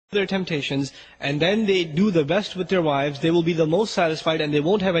their temptations, and then they do the best with their wives, they will be the most satisfied and they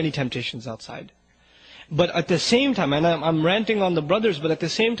won't have any temptations outside. But at the same time, and I'm ranting on the brothers, but at the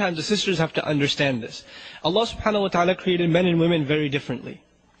same time the sisters have to understand this. Allah subhanahu wa ta'ala created men and women very differently.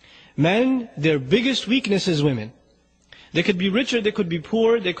 Men, their biggest weakness is women. They could be richer, they could be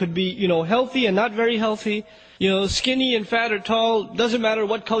poor, they could be, healthy and not very healthy, skinny and fat or tall, doesn't matter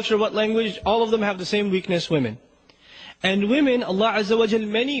what culture, what language, all of them have the same weakness, women. And women, Allah Azza wa Jal,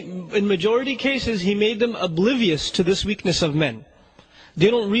 in majority cases, He made them oblivious to this weakness of men. They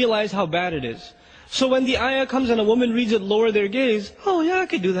don't realize how bad it is. So when the ayah comes and a woman reads it, lower their gaze, oh yeah, I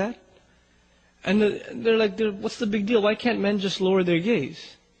could do that. And they're like, what's the big deal? Why can't men just lower their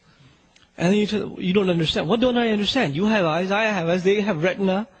gaze? And then you don't understand. What don't I understand? You have eyes, I have eyes, they have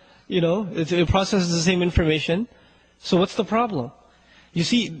retina, it processes the same information. So what's the problem? You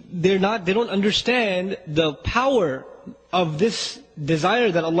see, they don't understand the power of this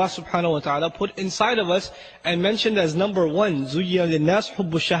desire that Allah subhanahu wa ta'ala put inside of us and mentioned as number one, زُيِّنَ لِلنَّاسِ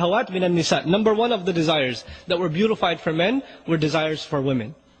حُبُّ الشَّهَوَاتِ مِنَ النِّسَاءِ. Number one of the desires that were beautified for men were desires for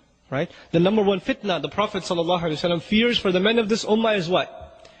women. Right? The number one fitna the Prophet ﷺ fears for the men of this ummah is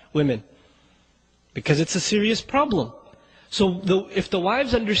what? Women. Because it's a serious problem. So if the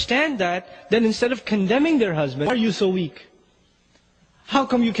wives understand that, then instead of condemning their husband, why are you so weak? How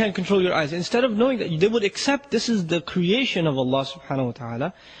come you can't control your eyes? Instead of knowing that they would accept this is the creation of Allah subhanahu wa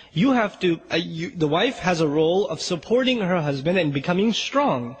ta'ala, you have to, the wife has a role of supporting her husband and becoming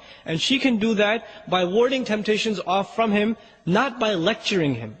strong. And she can do that by warding temptations off from him, not by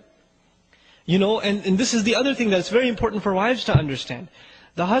lecturing him. And this is the other thing that's very important for wives to understand.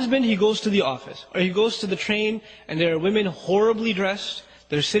 The husband, he goes to the office, or he goes to the train, and there are women horribly dressed.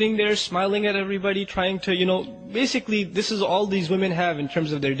 They're sitting there smiling at everybody, trying to, basically this is all these women have in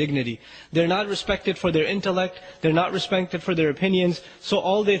terms of their dignity. They're not respected for their intellect, they're not respected for their opinions, so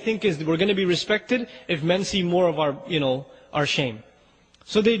all they think is we're going to be respected if men see more of our shame.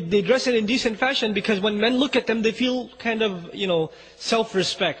 So they dress in indecent fashion because when men look at them, they feel kind of,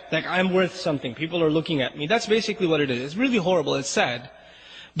 self-respect, like I'm worth something, people are looking at me. That's basically what it is. It's really horrible, it's sad.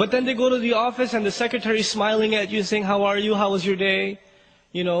 But then they go to the office and the secretary's smiling at you saying, how are you, how was your day?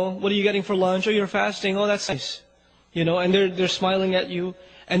 What are you getting for lunch? Oh, you're fasting. Oh, that's nice. And they're smiling at you.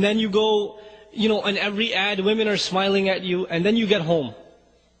 And then you go, on every ad, women are smiling at you. And then you get home.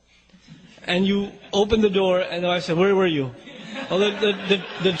 And you open the door and the wife said, where were you? Oh,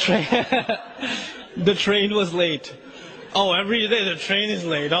 the train, the train was late. Oh, every day the train is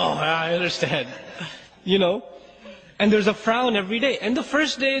late. Oh, I understand. And there's a frown every day. And the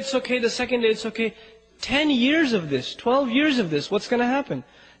first day it's okay, the second day it's okay. 10 years of this, 12 years of this, what's going to happen?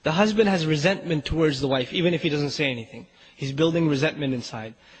 The husband has resentment towards the wife, even if he doesn't say anything. He's building resentment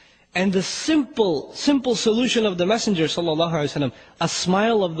inside. And the simple solution of the Messenger, sallallahu alaihi wasallam, a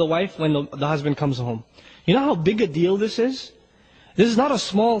smile of the wife when the husband comes home. You know how big a deal this is? This is not a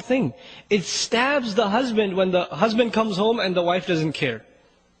small thing. It stabs the husband when the husband comes home and the wife doesn't care.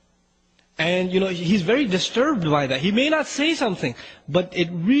 And he's very disturbed by that. He may not say something, but it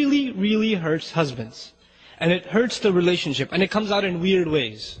really, really hurts husbands. And it hurts the relationship. And it comes out in weird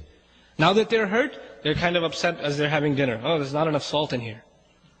ways. Now that they're hurt, they're kind of upset as they're having dinner. Oh, there's not enough salt in here.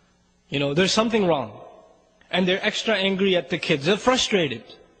 There's something wrong. And they're extra angry at the kids. They're frustrated.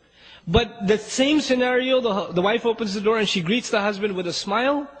 But the same scenario, the wife opens the door and she greets the husband with a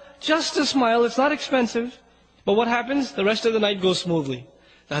smile. Just a smile, it's not expensive. But what happens? The rest of the night goes smoothly.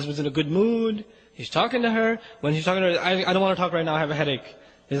 The husband's in a good mood. He's talking to her. When he's talking to her, I don't want to talk right now, I have a headache.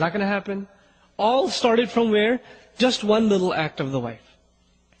 It's not going to happen. All started from where? Just one little act of the wife.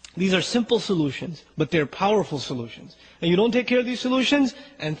 These are simple solutions, but they're powerful solutions. And you don't take care of these solutions,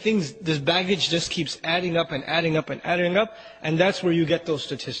 and this baggage just keeps adding up and adding up and adding up, and that's where you get those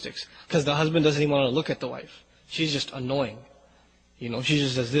statistics. Because the husband doesn't even want to look at the wife. She's just annoying. She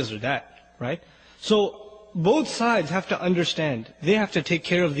just does this or that, right? So, both sides have to understand, they have to take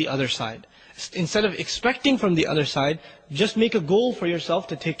care of the other side. Instead of expecting from the other side, just make a goal for yourself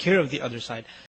to take care of the other side.